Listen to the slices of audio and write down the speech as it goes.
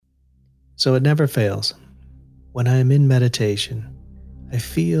So it never fails. When I am in meditation, I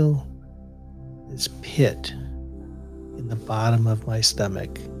feel this pit in the bottom of my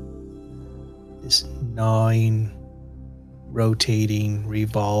stomach, this gnawing, rotating,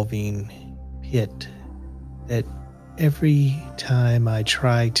 revolving pit that every time I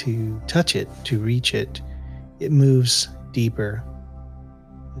try to touch it, to reach it, it moves deeper.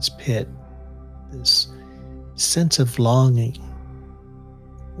 This pit, this sense of longing.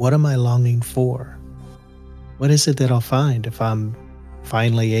 What am I longing for? What is it that I'll find if I'm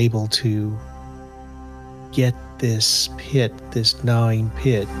finally able to get this pit, this gnawing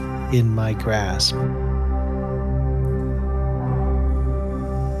pit in my grasp?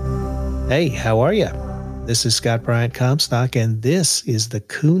 Hey, how are you? This is Scott Bryant Comstock, and this is the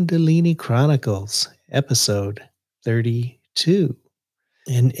Kundalini Chronicles, episode 32.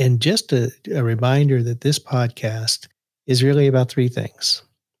 And just a reminder that this podcast is really about three things.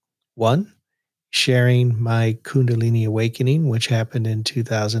 One, sharing my Kundalini awakening, which happened in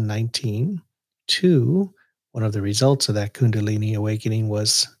 2019. Two, one of the results of that Kundalini awakening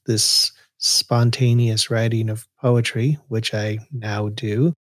was this spontaneous writing of poetry, which I now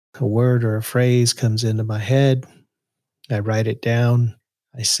do. A word or a phrase comes into my head. I write it down.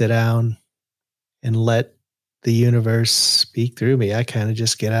 I sit down and let the universe speak through me. I kind of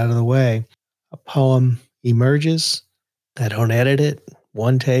just get out of the way. A poem emerges. I don't edit it.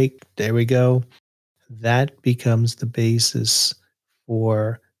 One take. There we go. That becomes the basis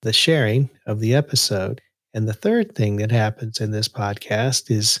for the sharing of the episode. And the third thing that happens in this podcast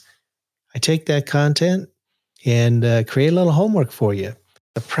is I take that content and create a little homework for you.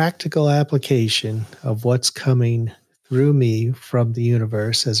 The practical application of what's coming through me from the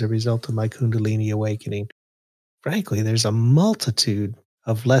universe as a result of my Kundalini awakening. Frankly, there's a multitude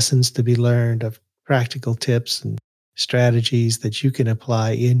of lessons to be learned, of practical tips and strategies that you can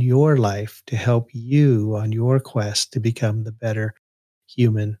apply in your life to help you on your quest to become the better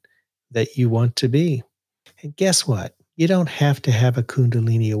human that you want to be. And guess what? You don't have to have a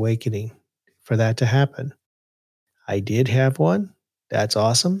Kundalini awakening for that to happen. I did have one. That's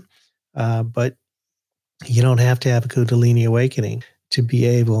awesome. But you don't have to have a Kundalini awakening to be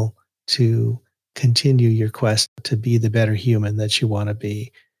able to continue your quest to be the better human that you want to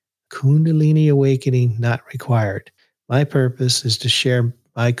be. Kundalini awakening not required. My purpose is to share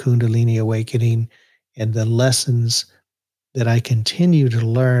my Kundalini awakening and the lessons that I continue to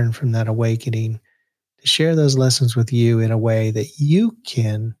learn from that awakening, to share those lessons with you in a way that you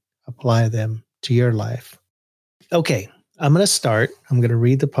can apply them to your life. Okay, I'm going to start. I'm going to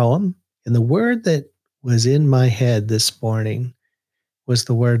read the poem. And the word that was in my head this morning was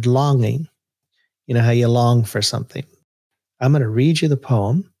the word longing. You know how you long for something. I'm going to read you the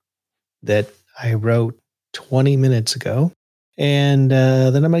poem that I wrote 20 minutes ago. And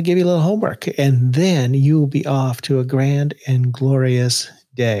then I'm going to give you a little homework. And then you will be off to a grand and glorious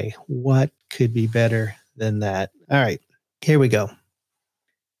day. What could be better than that? All right, here we go.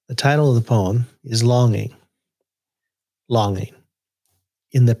 The title of the poem is Longing. Longing.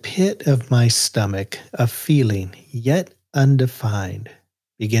 In the pit of my stomach, a feeling yet undefined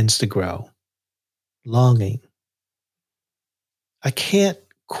begins to grow. Longing. I can't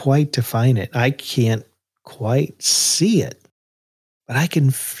quite define it. I can't quite see it, but I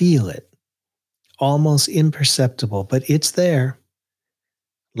can feel it. Almost imperceptible, but it's there.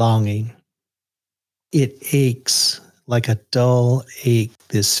 Longing. It aches like a dull ache,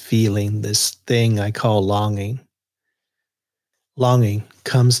 this feeling, this thing I call longing. Longing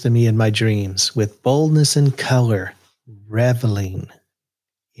comes to me in my dreams with boldness and color, reveling,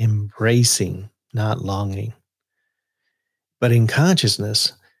 embracing, not longing. But in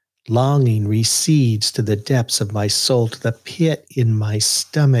consciousness, longing recedes to the depths of my soul, to the pit in my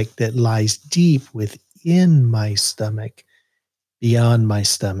stomach that lies deep within my stomach, beyond my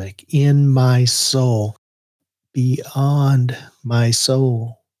stomach, in my soul, beyond my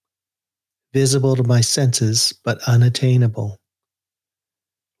soul, visible to my senses, but unattainable.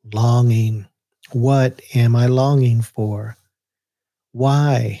 Longing. What am I longing for?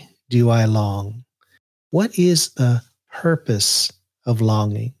 Why do I long? What is the purpose of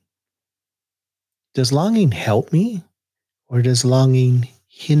longing? Does longing help me, or does longing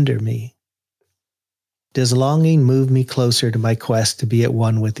hinder me? Does longing move me closer to my quest to be at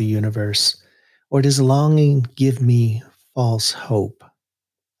one with the universe, or does longing give me false hope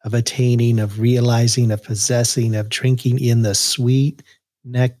of attaining, of realizing, of possessing, of drinking in the sweet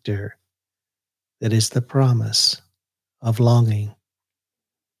nectar that is the promise of longing?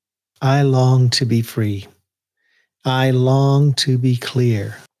 I long to be free. I long to be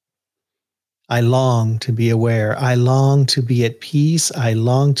clear. I long to be aware. I long to be at peace. I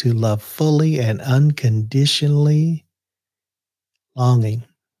long to love fully and unconditionally. Longing.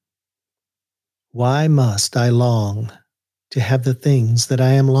 Why must I long to have the things that I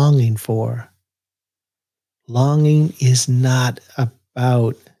am longing for? Longing is not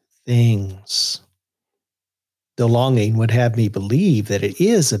about things. The longing would have me believe that it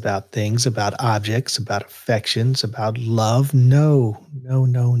is about things, about objects, about affections, about love. No, no,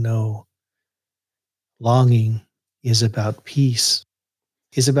 no, no. Longing is about peace,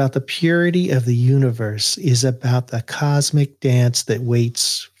 is about the purity of the universe, is about the cosmic dance that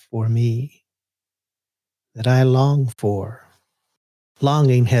waits for me, that I long for.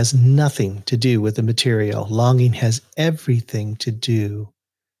 Longing has nothing to do with the material. Longing has everything to do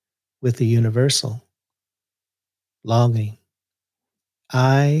with the universal. Longing.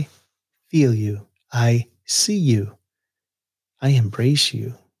 I feel you. I see you. I embrace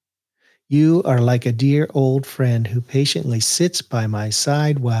you. You are like a dear old friend who patiently sits by my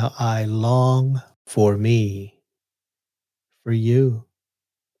side while I long for me, for you,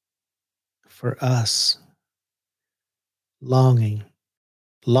 for us. Longing.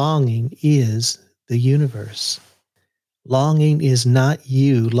 Longing is the universe. Longing is not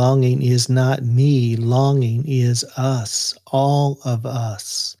you. Longing is not me. Longing is us, all of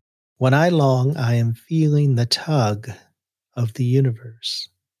us. When I long, I am feeling the tug of the universe.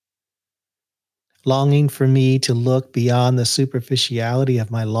 Longing for me to look beyond the superficiality of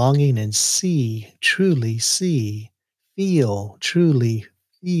my longing and see, truly see, feel, truly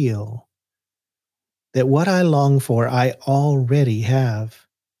feel that what I long for, I already have.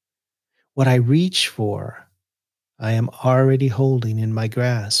 What I reach for, I am already holding in my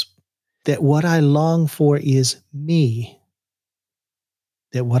grasp. That what I long for is me.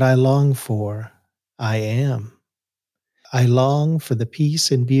 That what I long for, I am. I long for the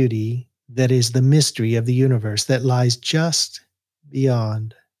peace and beauty that is the mystery of the universe that lies just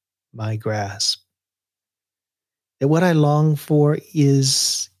beyond my grasp. That what I long for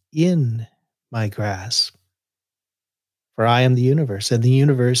is in my grasp. For I am the universe, and the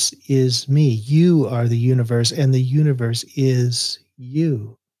universe is me. You are the universe, and the universe is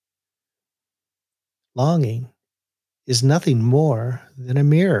you. Longing is nothing more than a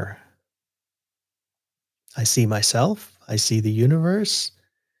mirror. I see myself, I see the universe,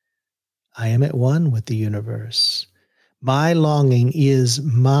 I am at one with the universe. My longing is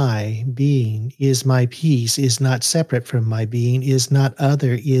my being, is my peace, is not separate from my being, is not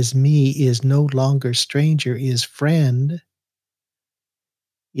other, is me, is no longer stranger, is friend,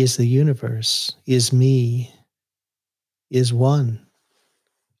 is the universe, is me, is one.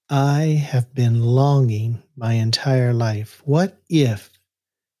 I have been longing my entire life. What if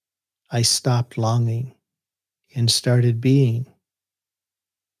I stopped longing and started being?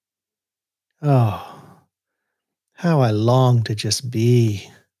 Oh, how I long to just be.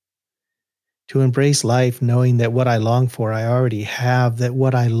 To embrace life knowing that what I long for, I already have, that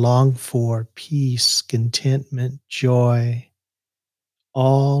what I long for, peace, contentment, joy,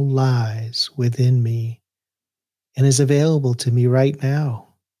 all lies within me and is available to me right now,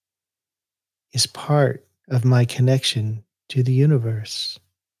 is part of my connection to the universe,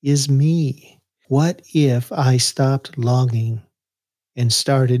 is me. What if I stopped longing and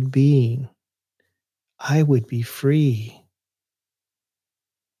started being? I would be free.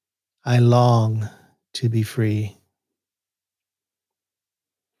 I long to be free.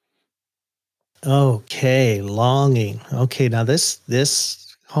 Okay, longing. Okay, now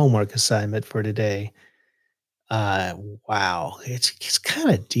this homework assignment for today, uh, wow, it's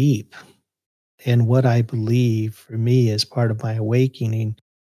kind of deep. And what I believe for me is part of my awakening,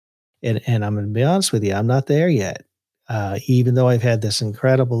 and I'm going to be honest with you, I'm not there yet. Even though I've had this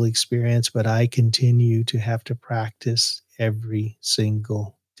incredible experience, but I continue to have to practice every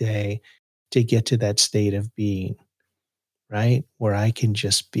single day to get to that state of being, right? Where I can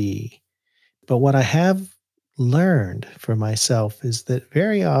just be. But what I have learned for myself is that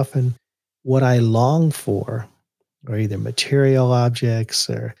very often what I long for are either material objects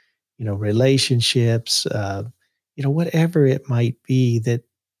or, relationships, whatever it might be, that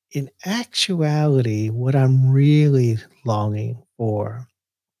in actuality, what I'm really longing for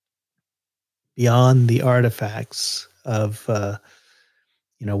beyond the artifacts of,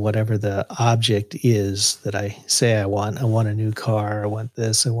 whatever the object is that I say I want a new car, I want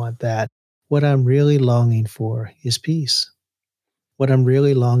this, I want that. What I'm really longing for is peace. What I'm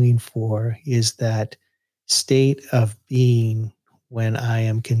really longing for is that state of being when I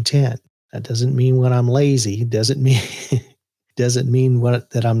am content. That doesn't mean when I'm lazy. It doesn't mean doesn't mean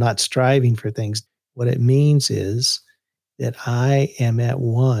that I'm not striving for things. What it means is that I am at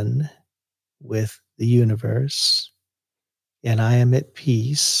one with the universe, and I am at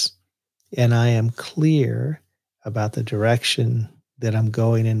peace, and I am clear about the direction that I'm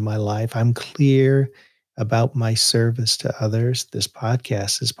going in my life. I'm clear about my service to others. This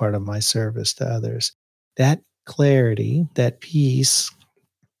podcast is part of my service to others. That clarity, that peace,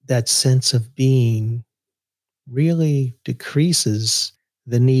 that sense of being really decreases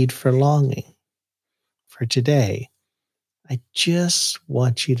the need for longing. For today, I just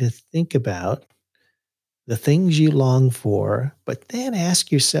want you to think about the things you long for, but then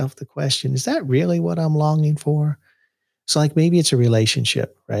ask yourself the question, is that really what I'm longing for? So, like, maybe it's a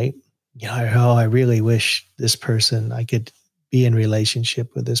relationship, right? Oh, I really wish this person, I could be in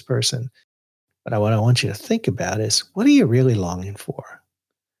relationship with this person. But what I want you to think about is, what are you really longing for?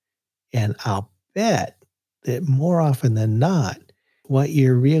 And I'll bet that more often than not, what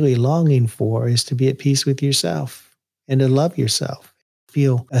you're really longing for is to be at peace with yourself and to love yourself.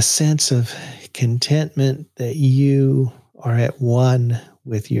 Feel a sense of contentment that you are at one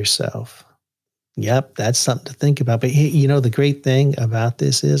with yourself. Yep, that's something to think about. But the great thing about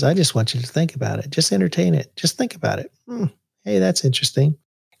this is I just want you to think about it. Just entertain it. Just think about it. Hey, that's interesting.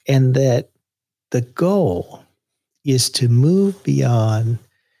 And that the goal is to move beyond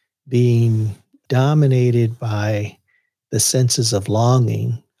being dominated by the senses of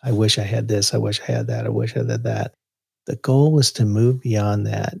longing. I wish I had this. I wish I had that. I wish I had that. The goal is to move beyond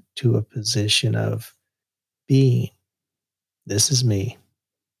that to a position of being. This is me.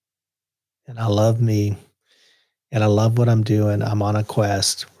 And I love me. And I love what I'm doing. I'm on a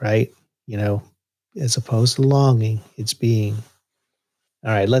quest, right? As opposed to longing, it's being.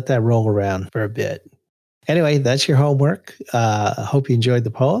 All right, let that roll around for a bit. Anyway, that's your homework. I hope you enjoyed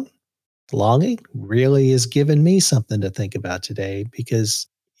the poem. Longing really is giving me something to think about today, because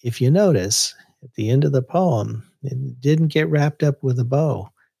if you notice at the end of the poem, it didn't get wrapped up with a bow.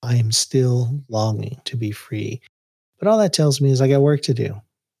 I am still longing to be free. But all that tells me is I got work to do.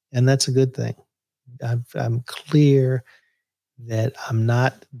 And that's a good thing. I'm clear that I'm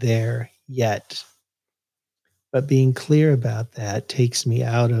not there yet. But being clear about that takes me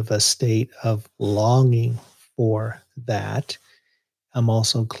out of a state of longing for that. I'm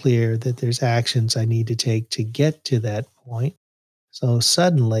also clear that there's actions I need to take to get to that point. So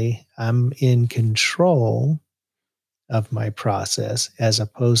suddenly I'm in control of my process as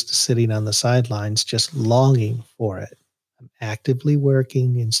opposed to sitting on the sidelines just longing for it. I'm actively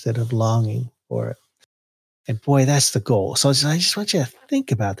working instead of longing for it. And boy, that's the goal. So I just want you to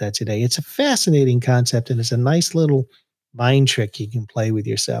think about that today. It's a fascinating concept, and it's a nice little mind trick you can play with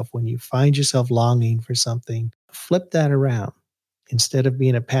yourself. When you find yourself longing for something, flip that around. Instead of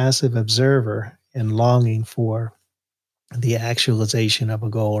being a passive observer and longing for the actualization of a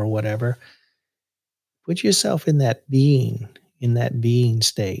goal or whatever, put yourself in that being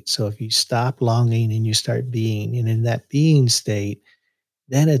state. So if you stop longing and you start being, and in that being state,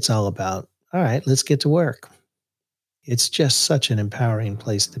 then it's all about, all right, let's get to work. It's just such an empowering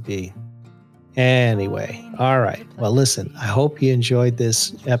place to be. Anyway, all right. Well, listen, I hope you enjoyed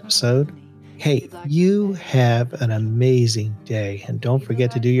this episode. Hey, you have an amazing day, and don't forget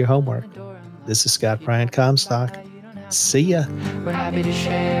to do your homework. This is Scott Bryant Comstock. See ya. We're happy to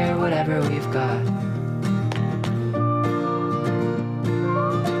share whatever we've got.